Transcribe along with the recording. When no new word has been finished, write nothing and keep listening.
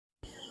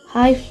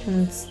Hi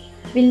friends,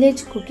 Village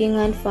Cooking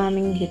and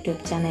Farming YouTube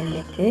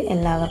ചാനലിലേക്ക്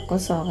എല്ലാവർക്കും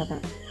സ്വാഗതം.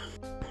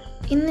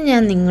 ഇന്ന്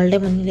ഞാൻ നിങ്ങളുടെ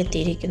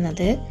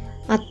മുന്നിലെത്തിയിരിക്കുന്നത്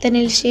മത്തൻ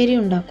എലിശ്ശേരി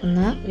ഉണ്ടാക്കുന്ന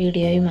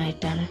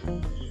വീഡിയോയുമായിട്ടാണ്.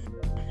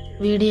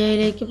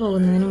 വീഡിയോയിലേക്ക്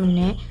പോകുന്നതിന്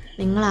മുന്നേ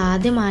നിങ്ങൾ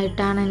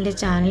ആദ്യമായിട്ടാണ് എൻ്റെ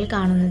ചാനൽ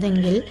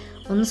കാണുന്നതെങ്കിൽ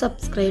ഒന്ന്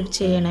സബ്സ്ക്രൈബ്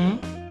ചെയ്യണേ.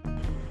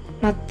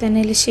 മത്തൻ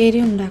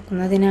എലിശ്ശേരി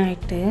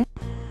ഉണ്ടാക്കുന്നതിനായിട്ട്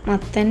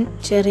മത്തൻ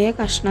ചെറിയ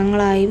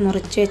കഷ്ണങ്ങളായി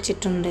മുറിച്ച്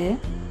വെച്ചിട്ടുണ്ട്.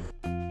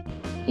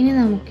 ഇനി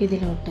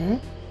നമുക്കിതിലോട്ട്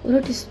 1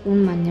 ടീസ്പൂൺ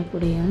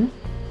മഞ്ഞൾപ്പൊടിയും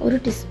 1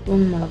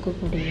 ടീസ്പൂൺ മുളക്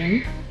പൊടിയും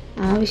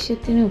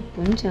ആവശ്യത്തിന്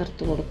ഉപ്പും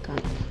ചേർത്ത്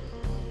കൊടുക്കാം.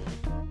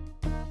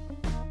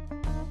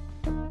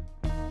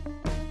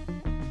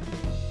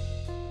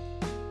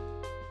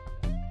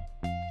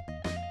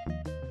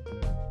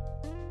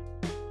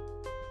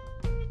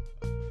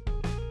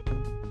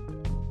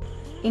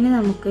 ഇനി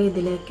നമുക്ക്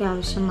ഇതിലേക്ക്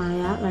ആവശ്യമായ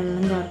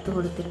വെള്ളം ചേർത്ത്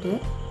കൊടുത്തിട്ട്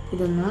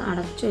ഇതൊന്ന്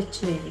അടച്ചു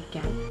വെച്ച്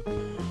വേവിക്കാം.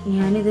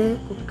 ഞാനിത്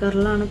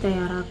കുക്കറിലാണ്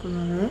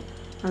തയ്യാറാക്കുന്നത്.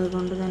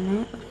 അതുകൊണ്ട് തന്നെ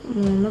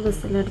 3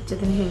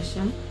 വിസിലടിച്ചതിന്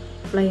ശേഷം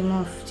ഫ്ലെയിം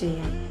ഓഫ്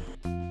ചെയ്യാം.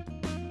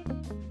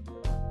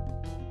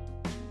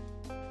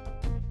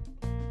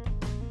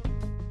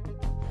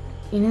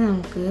 ഇനി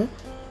നമുക്ക്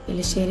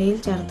എലിശ്ശേരിയിൽ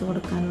ചേർത്ത്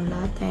കൊടുക്കാനുള്ള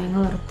തേങ്ങ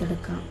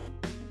വറുത്തെടുക്കാം.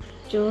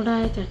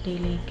 ചൂടായ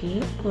ചട്ടിയിലേക്ക്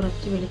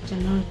കുറച്ച്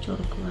വെളിച്ചെണ്ണ ഒഴിച്ചു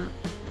കൊടുക്കുക.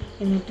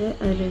 എന്നിട്ട്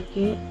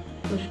അതിലേക്ക്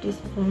 1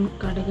 ടീസ്പൂൺ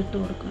കടുകിട്ട്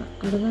കൊടുക്കുക.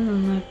 കടുക്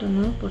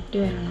നന്നായിട്ടൊന്ന് പൊട്ടി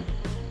വരണം.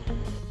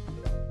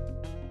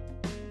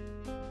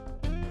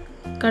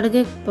 കടുക്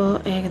ഇപ്പോൾ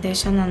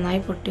ഏകദേശം നന്നായി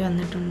പൊട്ടി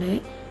വന്നിട്ടുണ്ട്.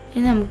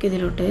 ഇനി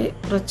നമുക്കിതിലോട്ട്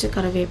കുറച്ച്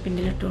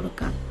കറിവേപ്പിൻ്റെ ഇട്ട്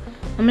കൊടുക്കാം.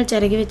 നമ്മൾ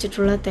ചിരകി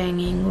വെച്ചിട്ടുള്ള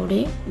തേങ്ങയും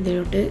കൂടി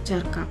ഇതിലോട്ട്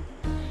ചേർക്കാം.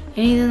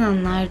 ഇനി ഇത്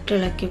നന്നായിട്ട്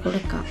ഇളക്കി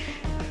കൊടുക്കാം.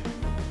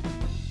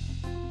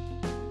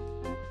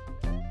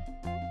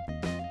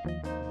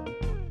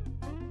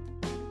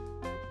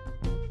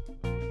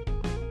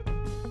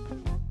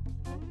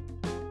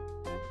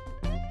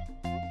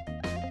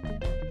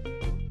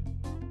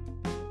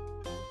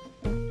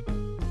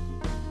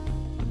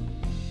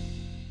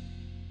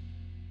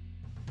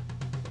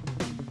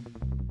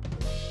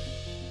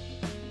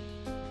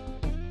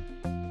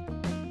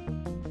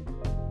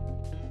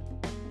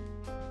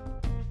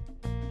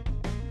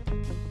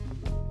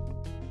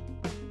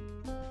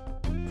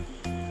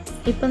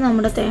 ഇപ്പം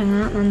നമ്മുടെ തേങ്ങ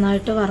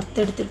നന്നായിട്ട്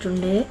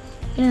വറുത്തെടുത്തിട്ടുണ്ട്.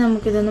 ഇനി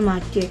നമുക്കിതൊന്ന്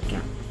മാറ്റി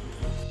വയ്ക്കാം.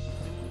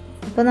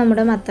 അപ്പോൾ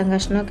നമ്മുടെ മത്തൻ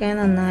കഷ്ണമൊക്കെ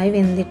നന്നായി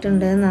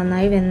വെന്തിട്ടുണ്ട്,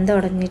 നന്നായി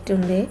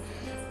വെന്തുടഞ്ഞിട്ടുണ്ട്.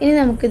 ഇനി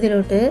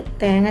നമുക്കിതിലോട്ട്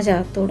തേങ്ങ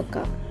ചേർത്ത്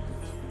കൊടുക്കാം.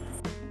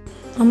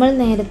 നമ്മൾ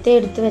നേരത്തെ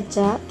എടുത്ത് വെച്ച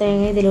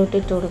തേങ്ങ ഇതിലോട്ട്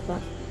ഇട്ട്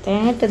കൊടുക്കാം.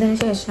 തേങ്ങ ഇട്ടതിന്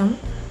ശേഷം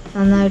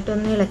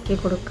നന്നായിട്ടൊന്ന് ഇളക്കി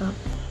കൊടുക്കാം.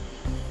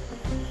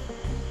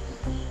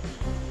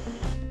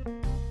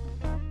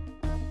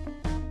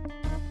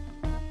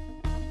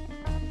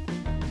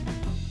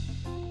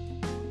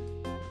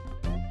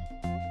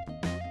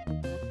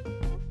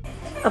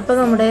 അപ്പോൾ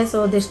നമ്മുടെ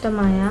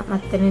സ്വാദിഷ്ടമായ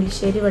മത്തൻ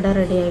എലിശ്ശേരി ഇവിടെ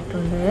റെഡി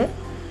ആയിട്ടുണ്ട്.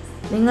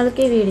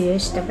 നിങ്ങൾക്ക് ഈ വീഡിയോ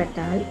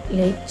ഇഷ്ടപ്പെട്ടാൽ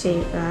ലൈക്ക്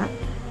ചെയ്യുക,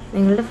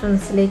 നിങ്ങളുടെ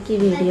ഫ്രണ്ട്സിലേക്ക് ഈ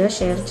വീഡിയോ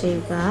ഷെയർ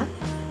ചെയ്യുക,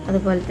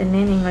 അതുപോലെ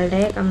തന്നെ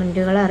നിങ്ങളുടെ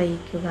കമൻറ്റുകൾ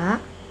അറിയിക്കുക.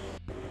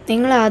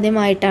 നിങ്ങൾ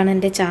ആദ്യമായിട്ടാണ്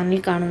എൻ്റെ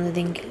ചാനൽ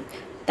കാണുന്നതെങ്കിൽ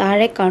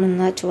താഴെ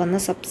കാണുന്ന ചുവന്ന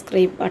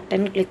സബ്സ്ക്രൈബ്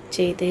ബട്ടൺ ക്ലിക്ക്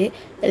ചെയ്ത്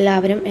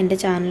എല്ലാവരും എൻ്റെ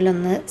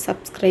ചാനലൊന്ന്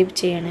സബ്സ്ക്രൈബ്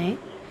ചെയ്യണേ.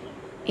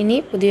 ഇനി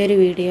പുതിയൊരു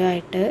വീഡിയോ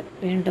ആയിട്ട്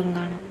വീണ്ടും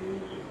കാണാം.